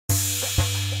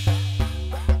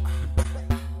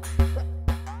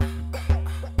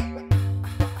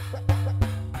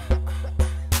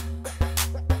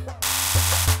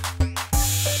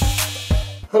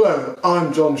Hello,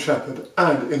 I'm John Shepherd,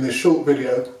 and in this short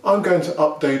video I'm going to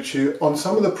update you on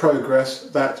some of the progress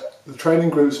that the training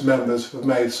group's members have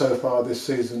made so far this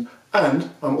season, and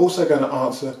I'm also going to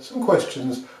answer some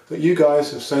questions that you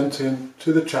guys have sent in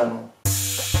to the channel.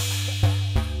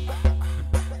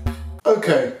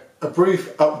 Okay, a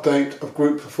brief update of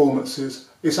group performances.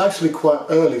 It's actually quite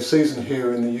early season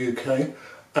here in the UK,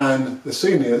 and the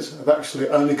seniors have actually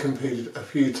only competed a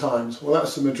few times. Well,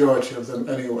 that's the majority of them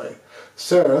anyway.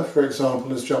 Sarah, for example,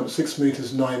 has jumped 6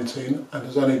 meters 19 and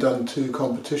has only done 2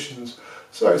 competitions,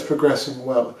 so it's progressing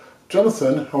well.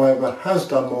 Jonathan, however, has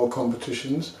done more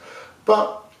competitions,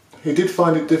 but he did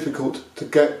find it difficult to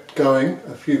get going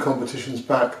a few competitions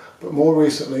back, but more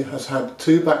recently has had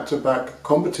 2 back-to-back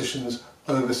competitions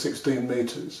over 16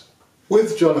 meters.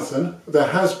 With Jonathan, there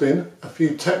has been a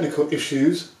few technical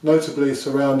issues, notably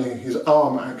surrounding his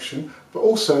arm action, but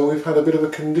also we've had a bit of a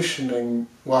conditioning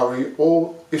worry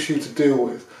or issue to deal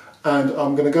with, and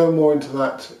I'm going to go more into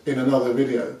that in another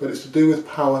video, but it's to do with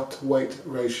power to weight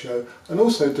ratio and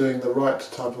also doing the right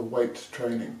type of weight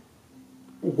training.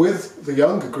 With the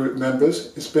younger group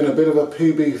members, it's been a bit of a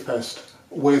PB fest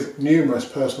with numerous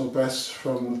personal bests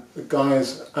from the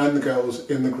guys and the girls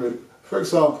in the group. For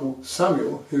example,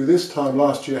 Samuel, who this time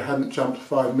last year hadn't jumped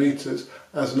 5 meters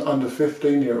as an under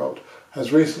 15-year-old,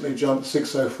 has recently jumped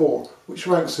 6:04, which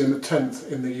ranks him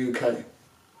 10th in the UK.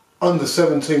 Under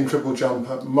 17 triple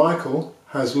jumper Michael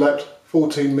has leapt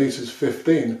 14 meters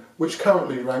 15, which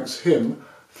currently ranks him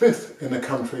 5th in the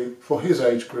country for his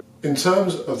age group. In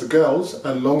terms of the girls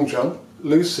and long jump,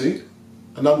 Lucy,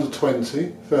 an under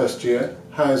 20 first year,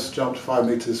 has jumped 5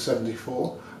 meters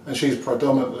 74, and she's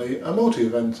predominantly a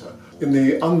multi-eventer. In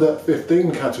the under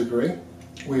 15 category,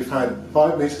 we've had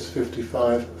 5 meters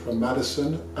 55 from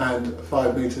Madison and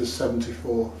 5 meters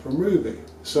 74 from Ruby.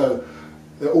 So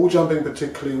they're all jumping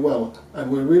particularly well,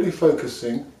 and we're really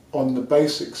focusing on the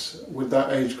basics with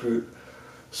that age group.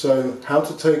 So how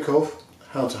to take off,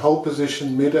 how to hold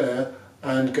position mid-air,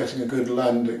 and getting a good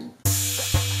landing.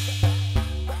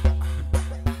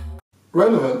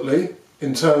 Relevantly,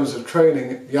 in terms of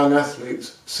training young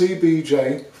athletes,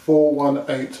 CBJ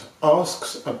 418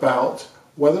 asks about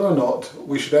whether or not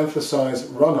we should emphasise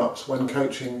run-ups when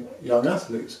coaching young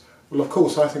athletes. Well, of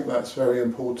course, I think that's very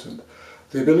important.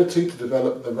 The ability to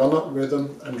develop the run-up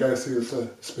rhythm and go through the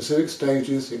specific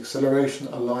stages, the acceleration,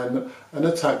 alignment and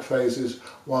attack phases,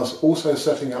 whilst also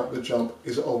setting up the jump,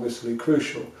 is obviously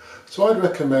crucial. So I'd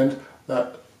recommend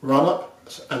that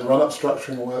run-ups and run-up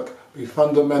structuring work be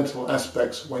fundamental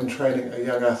aspects when training a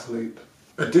young athlete.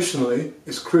 Additionally,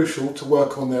 it's crucial to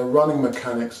work on their running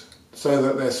mechanics so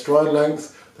that their stride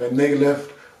length, their knee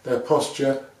lift, their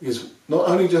posture is not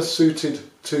only just suited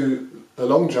to the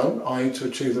long jump, i.e. to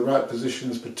achieve the right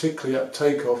positions, particularly at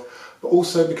takeoff, but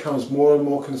also becomes more and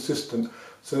more consistent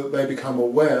so that they become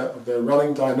aware of their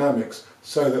running dynamics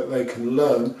so that they can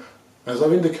learn, as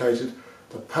I've indicated,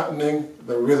 the patterning,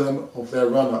 the rhythm of their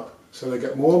run-up, so they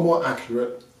get more and more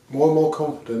accurate, more and more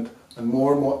confident, and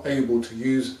more able to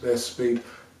use their speed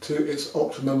to its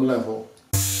optimum level.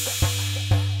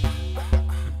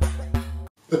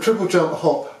 The triple jump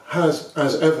hop has,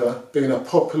 as ever, been a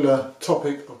popular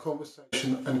topic of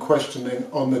conversation and questioning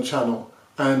on the channel,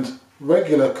 and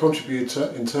regular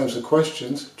contributor in terms of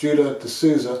questions, Judah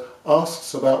D'Souza,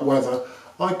 asks about whether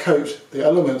I coach the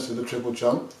elements of the triple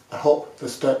jump, the hop, the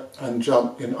step and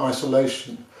jump in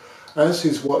isolation, as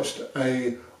he's watched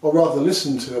or rather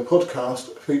listened to a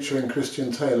podcast featuring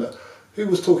Christian Taylor, who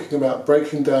was talking about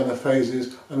breaking down the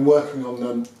phases and working on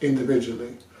them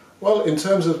individually. Well, in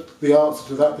terms of the answer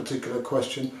to that particular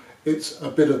question, it's a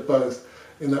bit of both,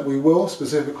 in that we will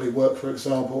specifically work, for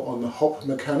example, on the hop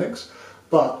mechanics,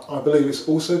 but I believe it's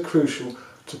also crucial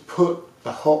to put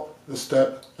the hop, the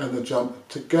step and the jump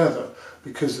together,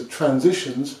 because the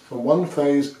transitions from one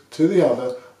phase to the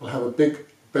other will have a big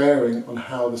bearing on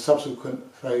how the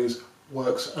subsequent phase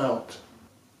works out.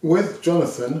 With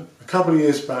Jonathan, a couple of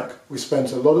years back, we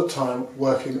spent a lot of time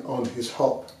working on his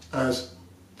hop, as,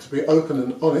 to be open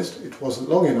and honest, it wasn't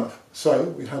long enough, so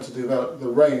we had to develop the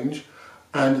range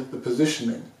and the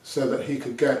positioning so that he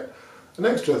could get an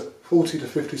extra 40 to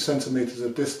 50 centimetres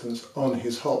of distance on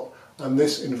his hop, and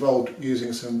this involved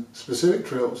using some specific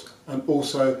drills and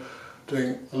also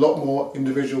doing a lot more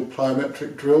individual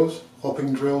plyometric drills,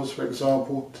 hopping drills for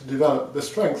example, to develop the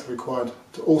strength required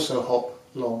to also hop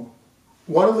long.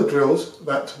 One of the drills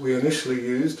that we initially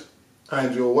used,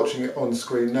 and you're watching it on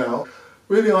screen now,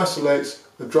 really isolates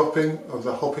the dropping of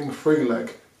the hopping free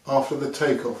leg after the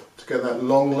takeoff to get that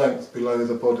long length below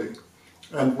the body.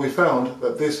 And we found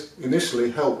that this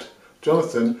initially helped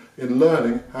Jonathan in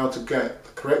learning how to get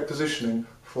the correct positioning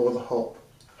for the hop.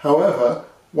 However,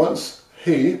 once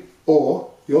he or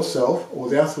yourself or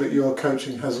the athlete you are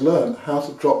coaching has learned how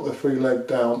to drop the free leg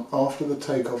down after the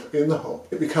takeoff in the hop,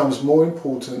 it becomes more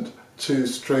important to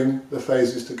string the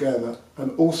phases together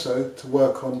and also to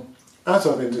work on, as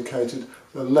I've indicated,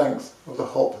 the length of the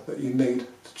hop that you need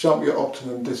to jump your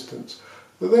optimum distance.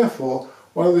 But therefore,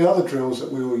 one of the other drills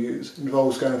that we will use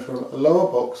involves going from a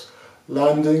lower box,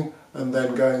 landing and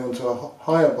then going onto a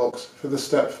higher box for the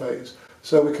step phase,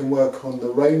 so we can work on the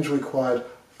range required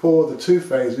for the two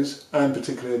phases and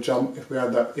particularly a jump if we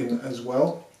add that in as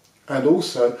well, and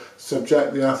also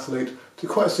subject the athlete to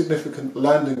quite significant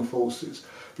landing forces,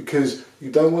 because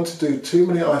you don't want to do too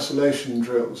many isolation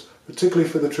drills, particularly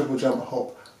for the triple jump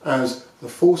hop, as the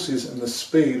forces and the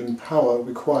speed and power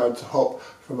required to hop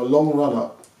from a long run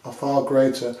up are far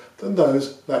greater than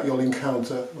those that you'll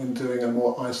encounter when doing a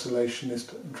more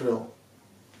isolationist drill.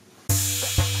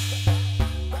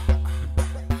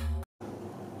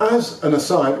 As an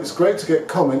aside, it's great to get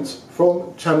comments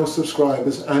from channel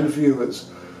subscribers and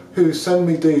viewers who send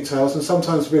me details and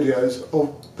sometimes videos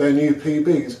of their new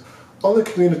PBs. On the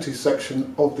community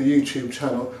section of the YouTube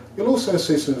channel, you'll also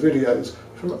see some videos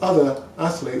from other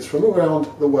athletes from around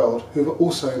the world who have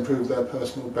also improved their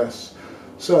personal bests.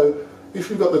 So if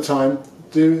you've got the time,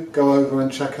 do go over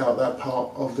and check out that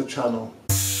part of the channel.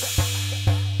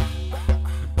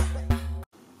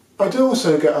 I do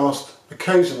also get asked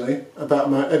occasionally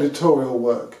about my editorial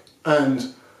work,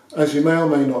 and as you may or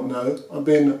may not know, I've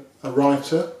been a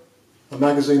writer, a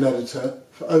magazine editor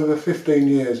for over 15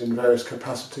 years in various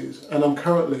capacities, and I'm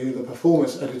currently the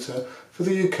performance editor for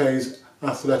the UK's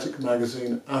athletic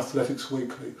magazine Athletics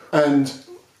Weekly. And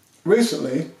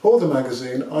recently, for the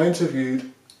magazine, I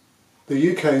interviewed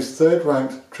the UK's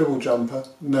third-ranked triple jumper,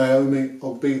 Naomi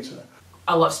Ogbeta.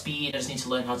 I love speed, I just need to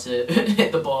learn how to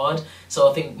hit the board. So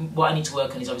I think what I need to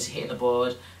work on is obviously hitting the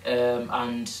board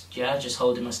and yeah, just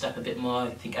holding my step a bit more. I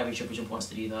think every triple jumper wants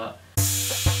to do that.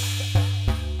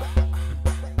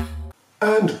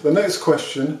 And the next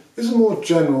question is a more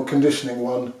general conditioning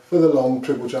one for the long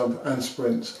triple jump and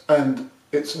sprints, and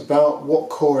it's about what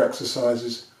core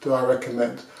exercises do I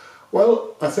recommend.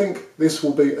 Well, I think this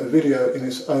will be a video in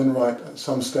its own right at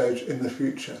some stage in the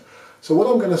future. So what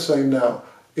I'm going to say now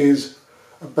is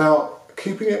about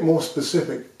keeping it more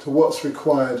specific to what's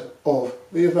required of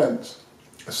the event.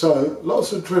 So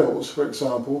lots of drills, for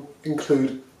example,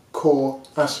 include core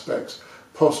aspects,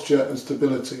 posture and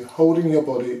stability, holding your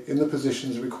body in the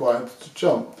positions required to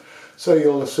jump. So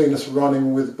you'll have seen us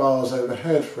running with bars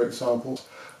overhead, for example.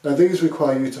 Now these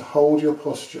require you to hold your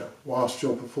posture whilst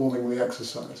you're performing the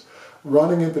exercise.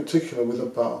 Running in particular with a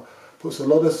bar puts a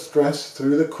lot of stress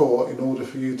through the core in order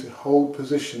for you to hold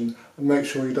position and make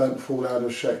sure you don't fall out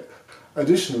of shape.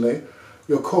 Additionally,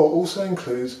 your core also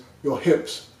includes your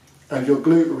hips and your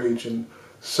glute region.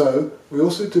 So we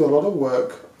also do a lot of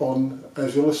work on,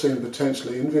 as you'll have seen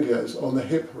potentially in videos, on the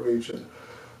hip region.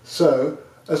 So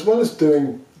as well as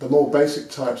doing the more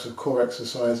basic types of core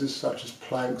exercises such as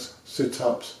planks,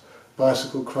 sit-ups,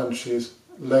 bicycle crunches,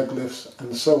 leg lifts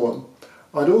and so on,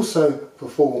 I'd also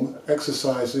perform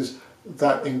exercises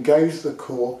that engage the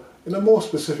core in a more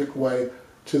specific way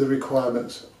to the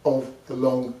requirements of the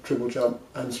long triple jump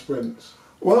and sprints.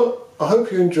 Well, I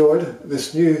hope you enjoyed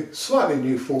this slightly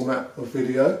new format of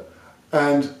video,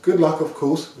 and good luck of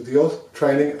course with your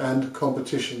training and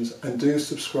competitions, and do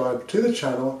subscribe to the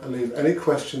channel and leave any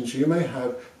questions you may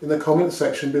have in the comment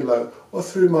section below or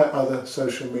through my other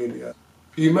social media.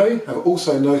 You may have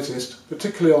also noticed,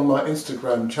 particularly on my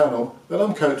Instagram channel, that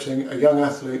I'm coaching a young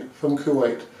athlete from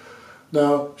Kuwait.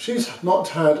 Now, she's not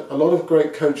had a lot of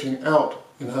great coaching out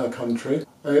in her country,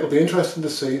 and it'll be interesting to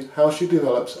see how she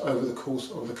develops over the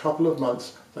course of the couple of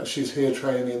months that she's here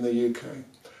training in the UK.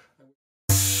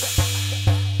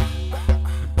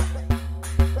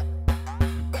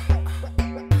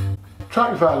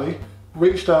 Track Valley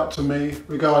reached out to me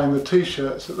regarding the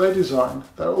t-shirts that they designed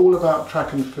that are all about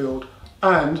track and field,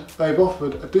 and they've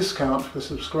offered a discount for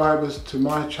subscribers to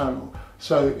my channel.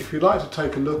 So if you'd like to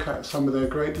take a look at some of their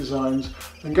great designs,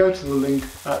 then go to the link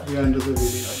at the end of the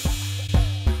video.